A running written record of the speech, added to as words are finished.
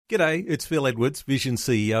G'day, it's Phil Edwards, Vision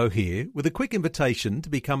CEO here, with a quick invitation to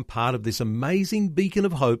become part of this amazing beacon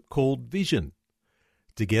of hope called Vision.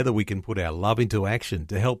 Together we can put our love into action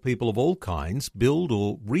to help people of all kinds build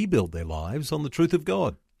or rebuild their lives on the truth of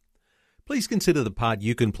God. Please consider the part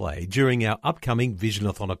you can play during our upcoming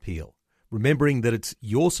Visionathon appeal, remembering that it's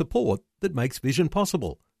your support that makes Vision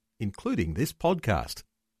possible, including this podcast.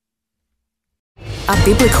 A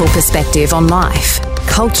biblical perspective on life,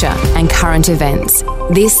 culture and current events.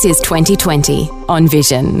 This is 2020 on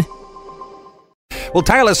Vision. Well,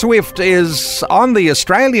 Taylor Swift is on the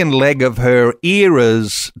Australian leg of her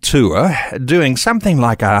Eras tour, doing something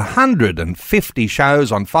like 150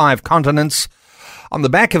 shows on 5 continents. On the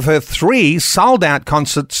back of her 3 sold-out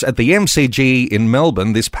concerts at the MCG in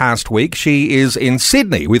Melbourne this past week, she is in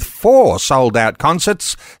Sydney with 4 sold-out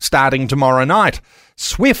concerts starting tomorrow night.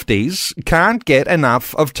 Swifties can't get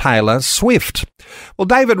enough of Taylor Swift. Well,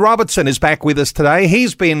 David Robertson is back with us today.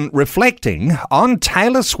 He's been reflecting on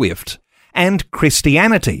Taylor Swift and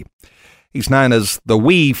Christianity. He's known as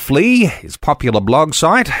the Flea, his popular blog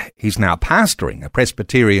site. He's now pastoring a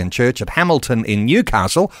Presbyterian church at Hamilton in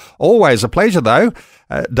Newcastle. Always a pleasure, though.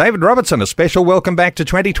 David Robertson, a special welcome back to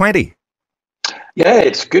 2020. Yeah,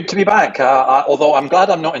 it's good to be back, although I'm glad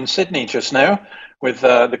I'm not in Sydney just now,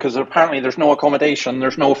 because apparently there's no accommodation,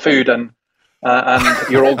 there's no food, and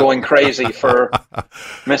you're all going crazy for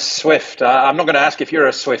Miss Swift. I'm not going to ask if you're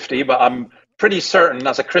a Swiftie, but I'm pretty certain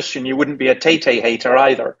as a Christian you wouldn't be a Tay-Tay hater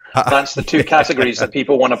either. That's the 2 categories that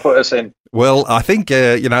people want to put us in. Well, I think,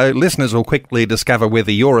 listeners will quickly discover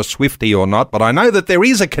whether you're a Swiftie or not, but I know that there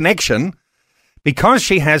is a connection because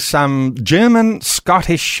she has some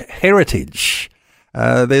German-Scottish heritage.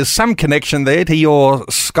 There's some connection there to your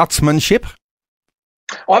Scotsmanship.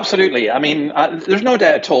 Oh, absolutely. I mean, there's no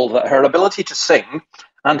doubt at all that her ability to sing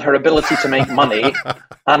and her ability to make money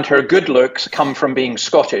and her good looks come from being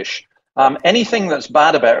Scottish. Anything that's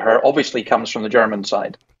bad about her obviously comes from the German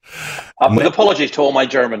side. With apologies to all my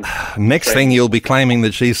German Next friends. thing you'll be claiming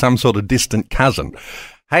that she's some sort of distant cousin.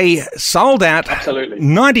 Hey, sold out. Absolutely.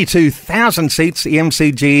 92,000 seats, the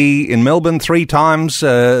MCG in Melbourne 3 times.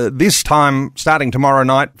 This time, starting tomorrow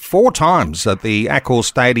night, 4 times at the Accor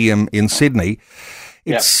Stadium in Sydney.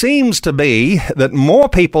 It seems to be that more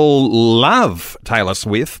people love Taylor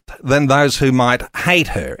Swift than those who might hate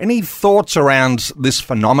her. Any thoughts around this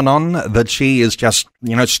phenomenon that she is just,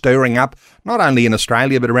 stirring up, not only in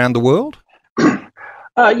Australia but around the world?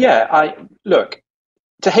 Look,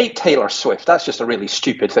 to hate Taylor Swift, that's just a really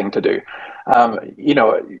stupid thing to do.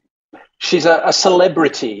 She's a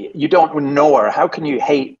celebrity. You don't know her. How can you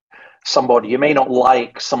hate somebody? You may not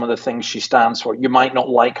like some of the things she stands for. You might not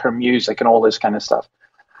like her music and all this kind of stuff.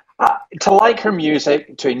 To like her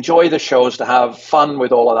music, to enjoy the shows, to have fun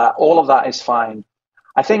with all of that is fine.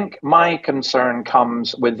 I think my concern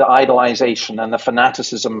comes with the idolization and the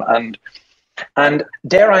fanaticism and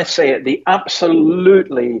dare I say it, the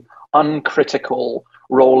absolutely uncritical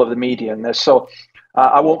role of the media in this. So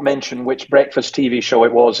I won't mention which breakfast TV show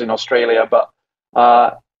it was in Australia, but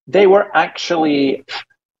they were actually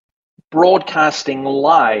broadcasting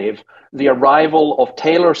live the arrival of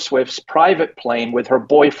Taylor Swift's private plane with her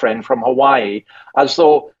boyfriend from Hawaii, as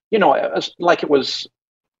though, like it was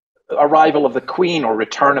arrival of the Queen or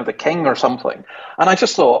return of the King or something. And I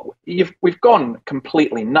just thought, we've gone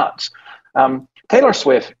completely nuts. Taylor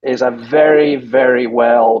Swift is a very, very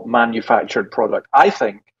well manufactured product. I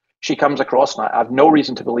think she comes across, and I have no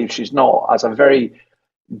reason to believe she's not, as a very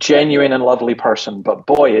genuine and lovely person, but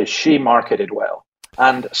boy, is she marketed well.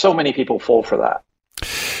 And so many people fall for that.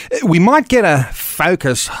 We might get a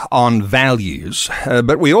focus on values,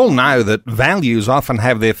 but we all know that values often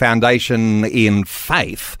have their foundation in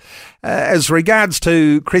faith. As regards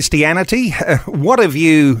to Christianity, what have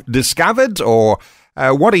you discovered, or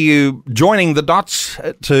what are you joining the dots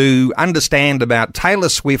to understand about Taylor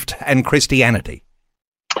Swift and Christianity?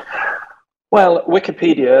 Well,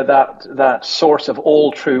 Wikipedia, that source of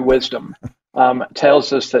all true wisdom,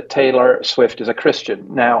 tells us that Taylor Swift is a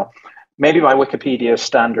Christian. Now, maybe by Wikipedia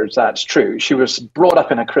standards, that's true. She was brought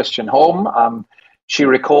up in a Christian home. She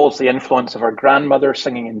recalls the influence of her grandmother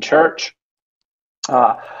singing in church.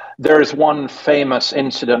 There is one famous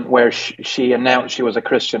incident where she announced she was a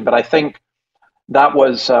Christian, but I think that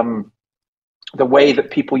was the way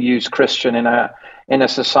that people use Christian in a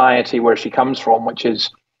society where she comes from, which is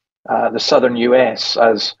the southern US,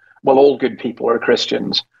 as well, all good people are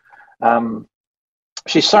Christians.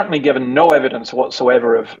 She's certainly given no evidence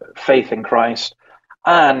whatsoever of faith in Christ.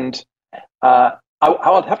 And I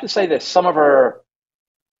would have to say this, some of her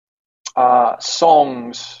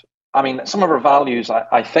songs, some of her values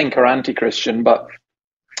I think are anti-Christian, but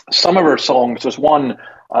some of her songs, there's one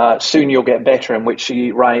Soon You'll Get Better, in which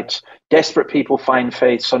she writes, desperate people find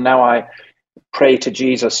faith, so now I pray to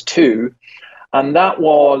Jesus too. And that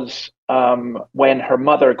was when her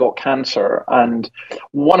mother got cancer. And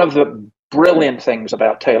one of the brilliant things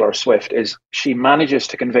about Taylor Swift is she manages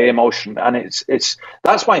to convey emotion, and it's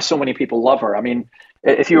that's why so many people love her. I mean,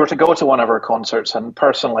 if you were to go to one of her concerts, and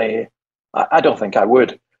personally, I don't think I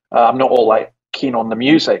would. I'm not all like keen on the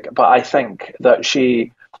music, but I think that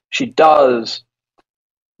she does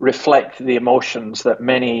reflect the emotions that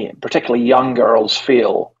many, particularly young girls,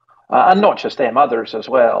 feel, and not just them, others as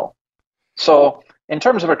well. So, in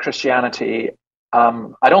terms of her Christianity,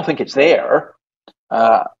 I don't think it's there.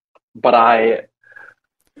 But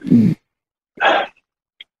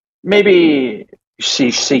maybe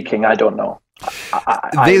she's seeking. I don't know.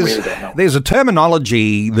 I really don't know. There's a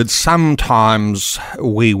terminology that sometimes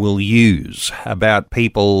we will use about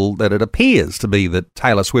people that it appears to be that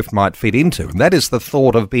Taylor Swift might fit into, and that is the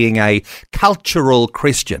thought of being a cultural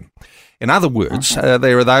Christian. In other words,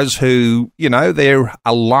 there are those who, they're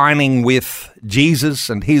aligning with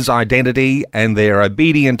Jesus and his identity, and they're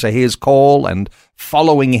obedient to his call and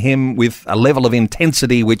following him with a level of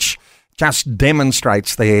intensity which just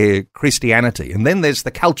demonstrates their Christianity. And then there's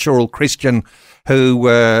the cultural Christian who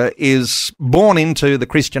is born into the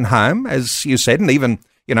Christian home, as you said, and even,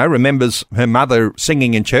 remembers her mother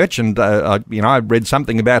singing in church. And, I read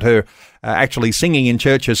something about her actually singing in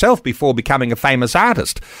church herself before becoming a famous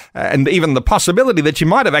artist. And even the possibility that she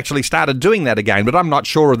might have actually started doing that again, but I'm not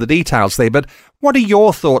sure of the details there. But what are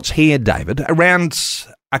your thoughts here, David, around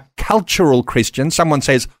a cultural Christian? Someone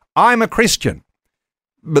says, I'm a Christian,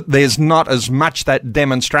 but there's not as much that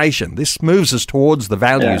demonstration. This moves us towards the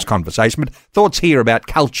values conversation, but thoughts here about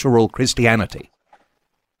cultural Christianity?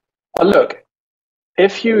 Look,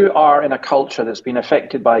 if you are in a culture that's been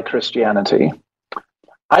affected by Christianity,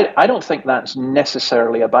 I don't think that's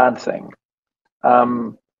necessarily a bad thing.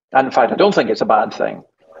 And in fact, I don't think it's a bad thing.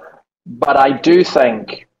 But I do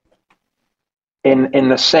think in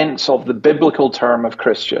the sense of the biblical term of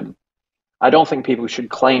Christian, I don't think people should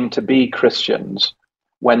claim to be Christians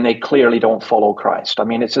when they clearly don't follow Christ. I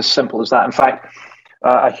mean, it's as simple as that. In fact,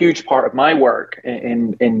 a huge part of my work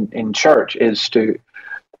in church is to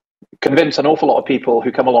convince an awful lot of people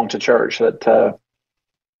who come along to church that,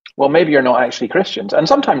 well, maybe you're not actually Christians. And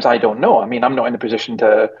sometimes I don't know. I mean, I'm not in a position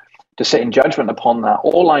to sit in judgment upon that.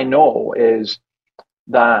 All I know is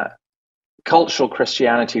that cultural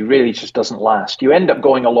Christianity really just doesn't last. You end up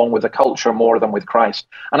going along with the culture more than with Christ.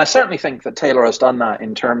 And I certainly think that Taylor has done that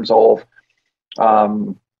in terms of a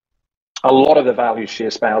lot of the values she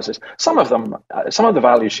espouses. Some of the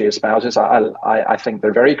values she espouses, I think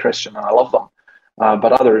they're very Christian and I love them.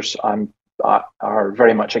 But others are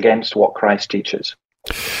very much against what Christ teaches.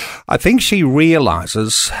 I think she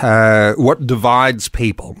realises what divides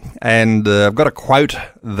people. And I've got a quote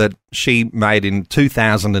that she made in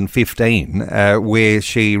 2015 where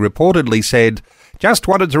she reportedly said, just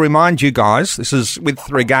wanted to remind you guys, this is with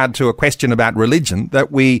regard to a question about religion,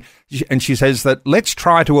 and she says that let's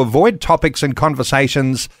try to avoid topics and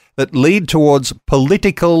conversations that lead towards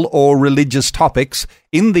political or religious topics.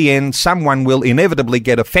 In the end, someone will inevitably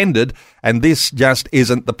get offended, and this just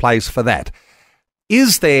isn't the place for that.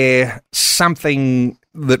 Is there something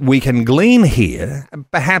that we can glean here,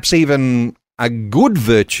 perhaps even a good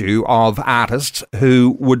virtue of artists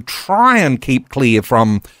who would try and keep clear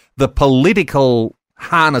from the political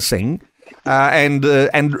harnessing and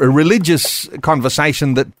a religious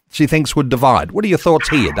conversation that she thinks would divide? What are your thoughts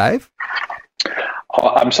here, Dave? Oh,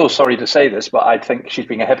 I'm so sorry to say this, but I think she's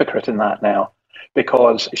being a hypocrite in that now,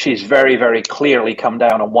 because she's very, very clearly come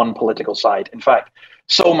down on one political side. In fact,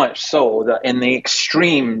 so much so that in the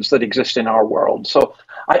extremes that exist in our world. So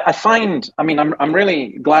I'm really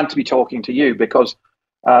glad to be talking to you, because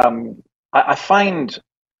I find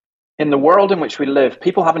in the world in which we live,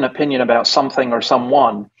 people have an opinion about something or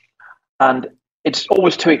someone, and it's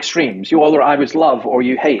always two extremes. You either love or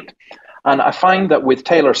you hate. And I find that with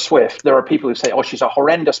Taylor Swift, there are people who say, oh, she's a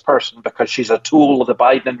horrendous person because she's a tool of the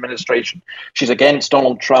Biden administration. She's against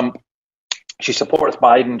Donald Trump. She supports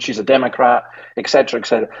Biden. She's a Democrat, et cetera, et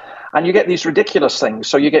cetera. And you get these ridiculous things.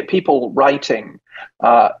 So you get people writing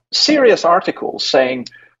serious articles saying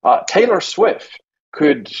Taylor Swift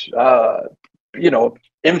could,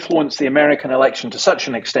 influence the American election to such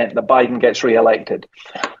an extent that Biden gets reelected,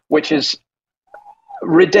 which is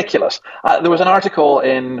ridiculous. There was an article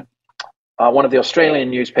in one of the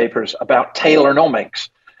Australian newspapers about Taylornomics.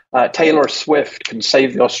 Taylor Swift can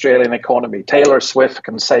save the Australian economy. Taylor Swift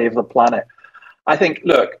can save the planet. I think,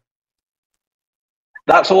 look,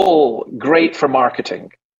 that's all great for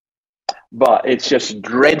marketing. but it's just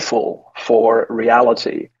dreadful for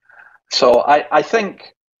reality. So I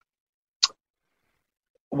think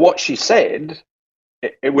what she said,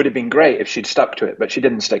 it would have been great if she'd stuck to it, but she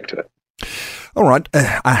didn't stick to it. All right.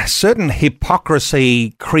 A certain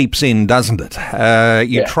hypocrisy creeps in, doesn't it?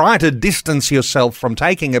 You try to distance yourself from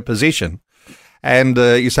taking a position, and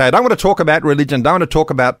you say, I don't want to talk about religion, don't want to talk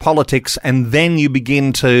about politics, and then you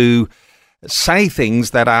begin to say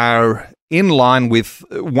things that are in line with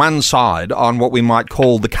one side on what we might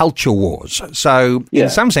call the culture wars. So in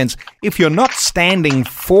some sense, if you're not standing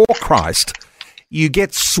for Christ, you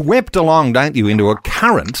get swept along, don't you, into a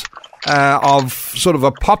current of sort of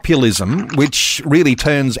a populism which really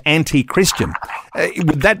turns anti-Christian.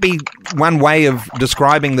 Would that be one way of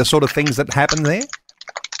describing the sort of things that happen there?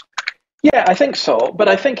 Yeah, I think so. But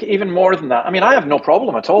I think even more than that, I mean, I have no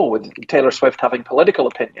problem at all with Taylor Swift having political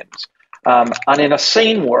opinions. And in a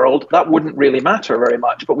sane world, that wouldn't really matter very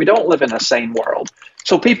much. But we don't live in a sane world.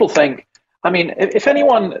 So people think, I mean, if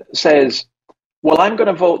anyone says, well, I'm going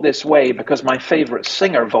to vote this way because my favorite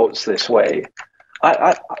singer votes this way,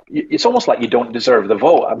 it's almost like you don't deserve the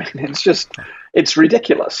vote. I mean, it's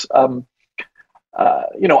ridiculous. I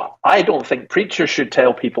don't think preachers should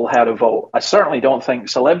tell people how to vote. I certainly don't think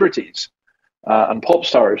celebrities and pop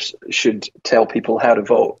stars should tell people how to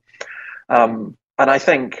vote. And I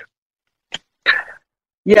think,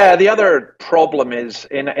 the other problem is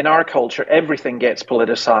in our culture, everything gets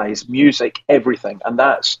politicized, music, everything, and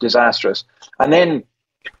that's disastrous. And then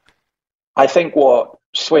I think what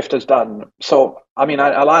Swift has done, so, I mean,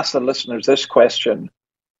 I'll ask the listeners this question.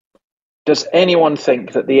 Does anyone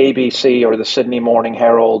think that the ABC or the Sydney Morning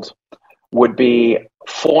Herald would be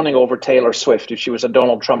fawning over Taylor Swift if she was a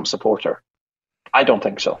Donald Trump supporter? I don't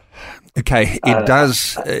think so. Okay, it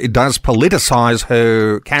does politicise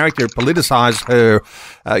her character, politicise her,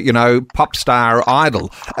 pop star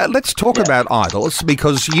idol. Let's talk about idols,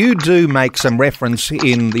 because you do make some reference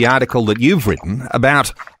in the article that you've written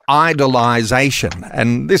about idolisation.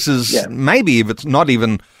 And this is maybe, if it's not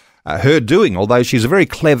even her doing, although she's a very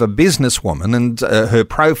clever businesswoman, and her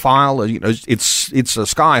profile, it's a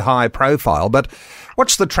sky-high profile. But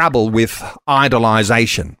what's the trouble with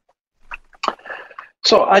idolisation?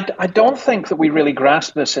 So I don't think that we really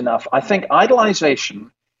grasp this enough. I think idolization,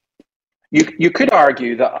 you could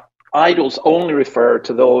argue that idols only refer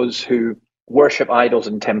to those who worship idols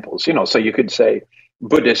in temples. So you could say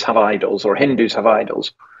Buddhists have idols or Hindus have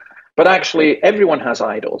idols. But actually, everyone has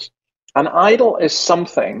idols. An idol is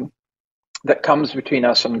something that comes between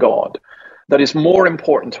us and God, that is more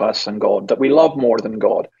important to us than God, that we love more than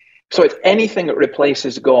God. So it's anything that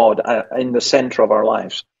replaces God in the center of our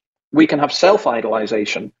lives. We can have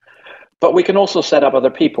self-idolization, but we can also set up other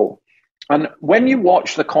people. And when you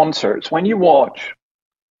watch the concerts, when you watch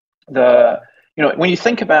when you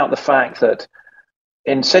think about the fact that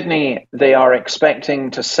in Sydney, they are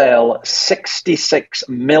expecting to sell $66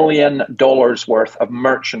 million worth of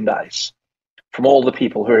merchandise from all the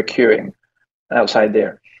people who are queuing outside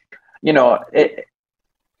there.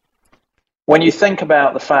 When you think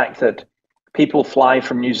about the fact that people fly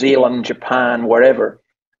from New Zealand, Japan, wherever,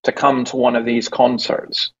 to come to one of these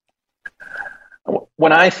concerts.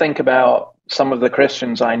 When I think about some of the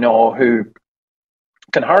Christians I know who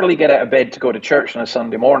can hardly get out of bed to go to church on a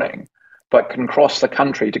Sunday morning, but can cross the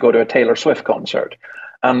country to go to a Taylor Swift concert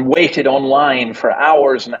and waited online for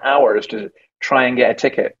hours and hours to try and get a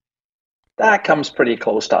ticket, that comes pretty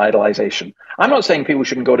close to idolization. I'm not saying people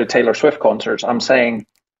shouldn't go to Taylor Swift concerts. I'm saying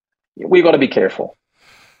we've got to be careful.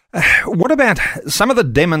 What about some of the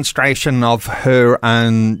demonstration of her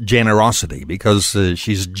own generosity? Because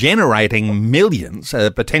she's generating millions,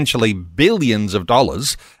 potentially billions of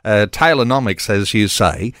dollars, Taylonomics, as you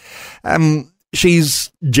say.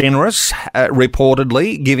 She's generous,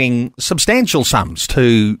 reportedly, giving substantial sums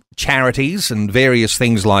to charities and various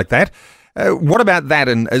things like that. What about that,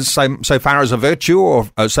 and so far as a virtue or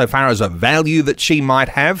so far as a value that she might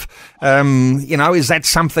have? Is that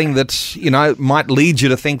something that, might lead you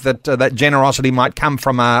to think that that generosity might come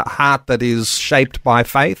from a heart that is shaped by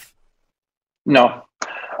faith? No.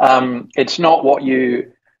 It's not what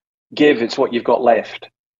you give, it's what you've got left.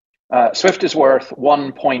 Swift is worth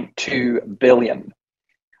 $1.2 billion.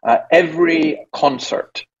 Every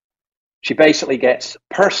concert, she basically gets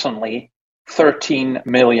personally $13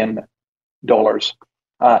 million.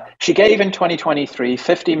 She gave in 2023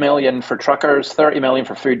 $50 million for truckers, $30 million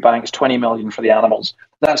for food banks, $20 million for the animals.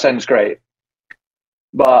 That sounds great.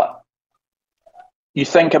 But you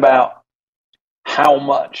think about how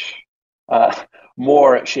much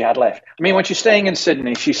more she had left. I mean, when she's staying in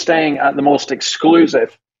Sydney, she's staying at the most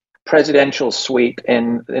exclusive presidential suite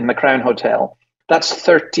in the Crown Hotel. That's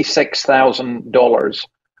 $36,000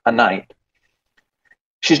 a night.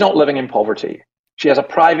 She's not living in poverty. She has a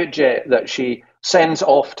private jet that she sends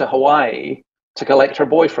off to Hawaii to collect her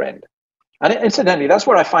boyfriend. And incidentally, that's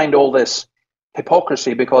where I find all this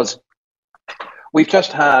hypocrisy, because we've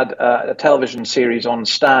just had a television series on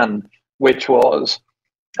Stan, which was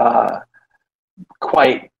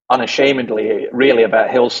quite unashamedly really about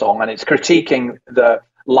Hillsong, and it's critiquing the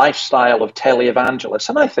lifestyle of televangelists.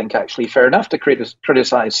 And I think actually fair enough to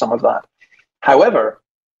criticize some of that. However,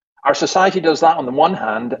 our society does that on the one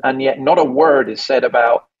hand, and yet not a word is said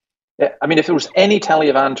about, I mean, if there was any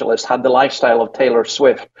televangelist had the lifestyle of Taylor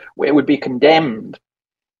Swift, it would be condemned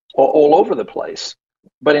all over the place.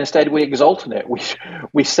 But instead we exalt in it.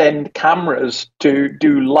 We send cameras to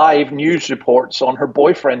do live news reports on her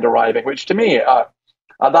boyfriend arriving, which to me, at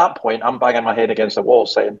that point, I'm banging my head against the wall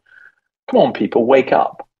saying, come on, people, wake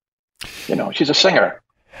up. You know, she's a singer.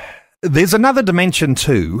 There's another dimension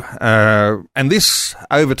too, and this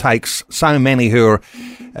overtakes so many who are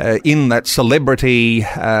in that celebrity,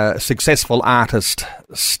 successful artist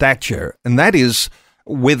stature, and that is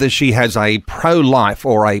whether she has a pro-life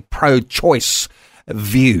or a pro-choice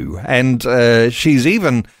view. And she's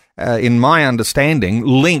even, in my understanding,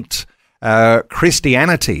 linked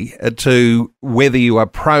Christianity to whether you are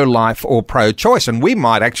pro-life or pro-choice. And we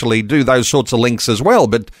might actually do those sorts of links as well.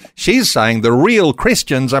 But she's saying the real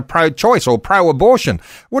Christians are pro-choice or pro-abortion.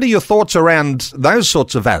 What are your thoughts around those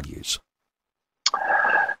sorts of values?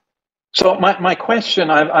 So my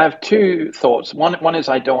question, I have two thoughts. One is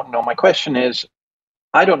I don't know. My question is,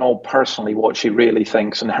 I don't know personally what she really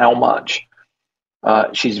thinks and how much.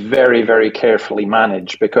 She's very, very carefully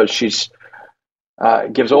managed, because she's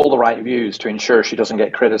gives all the right views to ensure she doesn't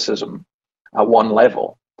get criticism at one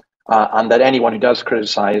level, and that anyone who does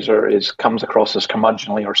criticize her comes across as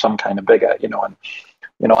curmudgeonly or some kind of bigot.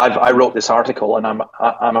 I wrote this article, and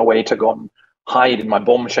I'm away to go and hide in my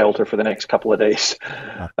bomb shelter for the next couple of days,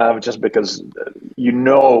 just because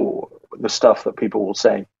the stuff that people will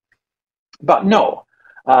say. But no.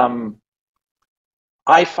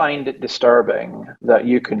 I find it disturbing that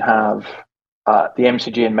you can have the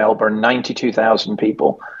MCG in Melbourne, 92,000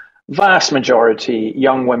 people, vast majority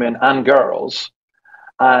young women and girls,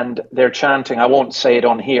 and they're chanting, I won't say it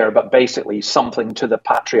on here, but basically something to the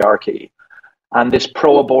patriarchy and this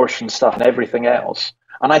pro-abortion stuff and everything else.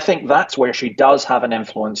 And I think that's where she does have an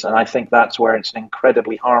influence, and I think that's where it's an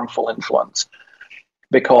incredibly harmful influence,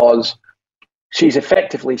 because she's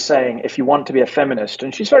effectively saying, if you want to be a feminist,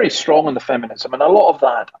 and she's very strong on the feminism, and a lot of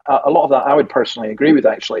that I would personally agree with,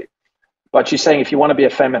 actually. But she's saying, if you want to be a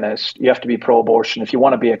feminist, you have to be pro-abortion. If you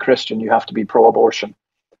want to be a Christian, you have to be pro-abortion.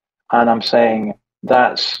 And I'm saying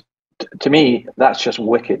to me, that's just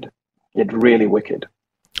wicked. It's really wicked.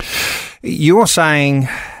 You're saying,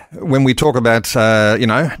 when we talk about,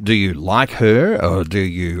 do you like her or do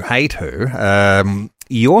you hate her?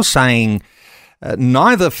 You're saying,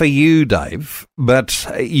 neither for you, Dave, but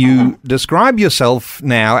you describe yourself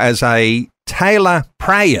now as a Taylor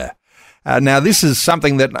prayer. Now, this is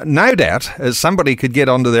something that no doubt somebody could get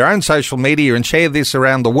onto their own social media and share this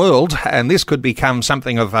around the world, and this could become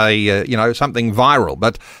something of a, something viral.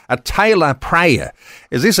 But a Taylor prayer,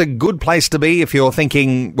 is this a good place to be if you're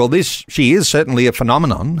thinking, well, she is certainly a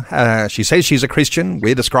phenomenon. She says she's a Christian.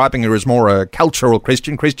 We're describing her as more a cultural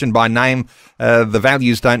Christian by name. The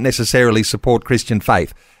values don't necessarily support Christian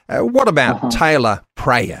faith. What about Taylor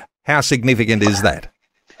prayer? How significant is that?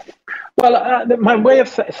 Well, my way of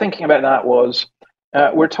thinking about that was,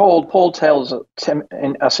 we're told, Paul tells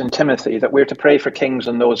us in Timothy that we're to pray for kings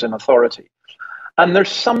and those in authority. And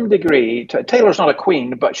there's some degree, Taylor's not a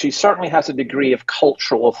queen, but she certainly has a degree of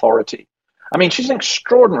cultural authority. I mean, she's an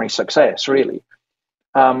extraordinary success, really.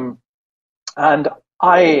 And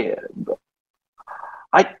I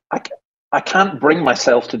can't bring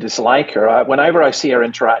myself to dislike her. Whenever I see her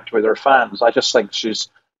interact with her fans, I just think she's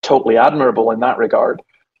totally admirable in that regard.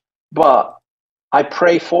 But I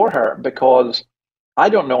pray for her, because I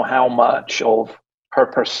don't know how much of her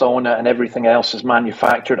persona and everything else is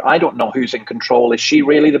manufactured. I don't know who's in control. Is she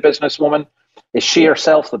really the businesswoman? Is she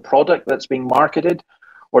herself the product that's being marketed?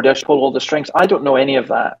 Or does she pull all the strings? I don't know any of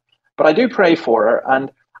that. But I do pray for her. And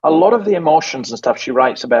a lot of the emotions and stuff she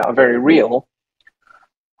writes about are very real.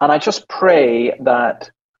 And I just pray that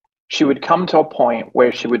she would come to a point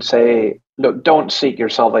where she would say, look, don't seek your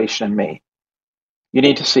salvation in me. You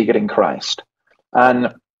need to seek it in Christ.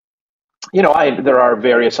 And, there are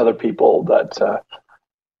various other people that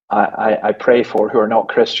I pray for who are not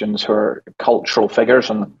Christians, who are cultural figures.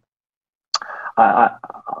 And I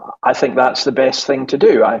think that's the best thing to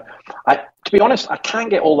do. To be honest, I can't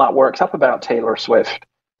get all that worked up about Taylor Swift.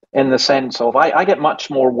 in the sense of I get much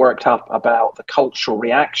more worked up about the cultural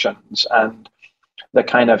reactions and the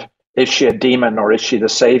kind of, is she a demon or is she the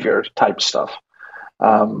savior type stuff.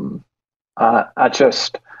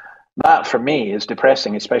 That for me is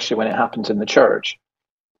depressing, especially when it happens in the church.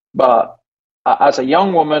 But as a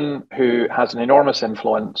young woman who has an enormous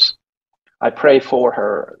influence, I pray for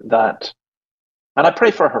her and I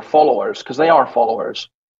pray for her followers, because they are followers,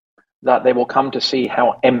 that they will come to see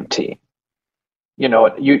how empty,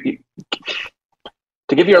 to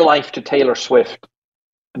give your life to Taylor Swift.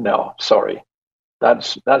 No, sorry.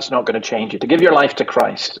 That's not going to change you. To give your life to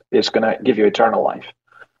Christ is going to give you eternal life.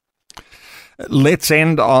 Let's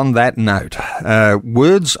end on that note.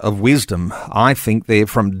 Words of wisdom, I think they're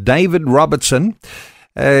from David Robertson.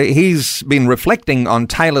 He's been reflecting on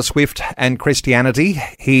Taylor Swift and Christianity.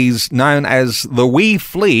 He's known as The Wee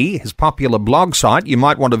Flea, his popular blog site. You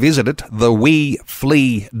might want to visit it, theweeflea.com.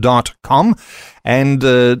 And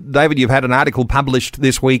David, you've had an article published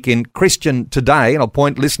this week in Christian Today, and I'll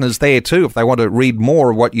point listeners there too if they want to read more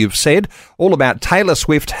of what you've said, all about Taylor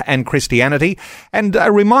Swift and Christianity. And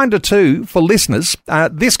a reminder too for listeners,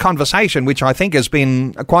 this conversation, which I think has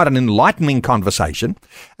been quite an enlightening conversation,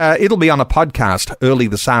 it'll be on a podcast early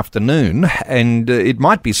this afternoon, and it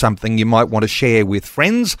might be something you might want to share with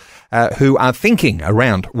friends who are thinking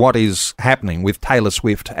around what is happening with Taylor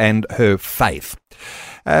Swift and her faith.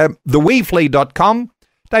 Theweeflea.com.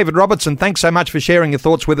 David Robertson, thanks so much for sharing your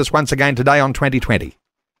thoughts with us once again today on 2020.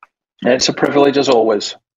 It's a privilege as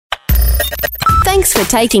always. Thanks for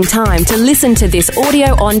taking time to listen to this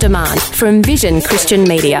audio on demand from Vision Christian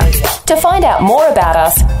Media. To find out more about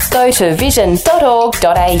us, go to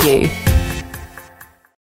vision.org.au.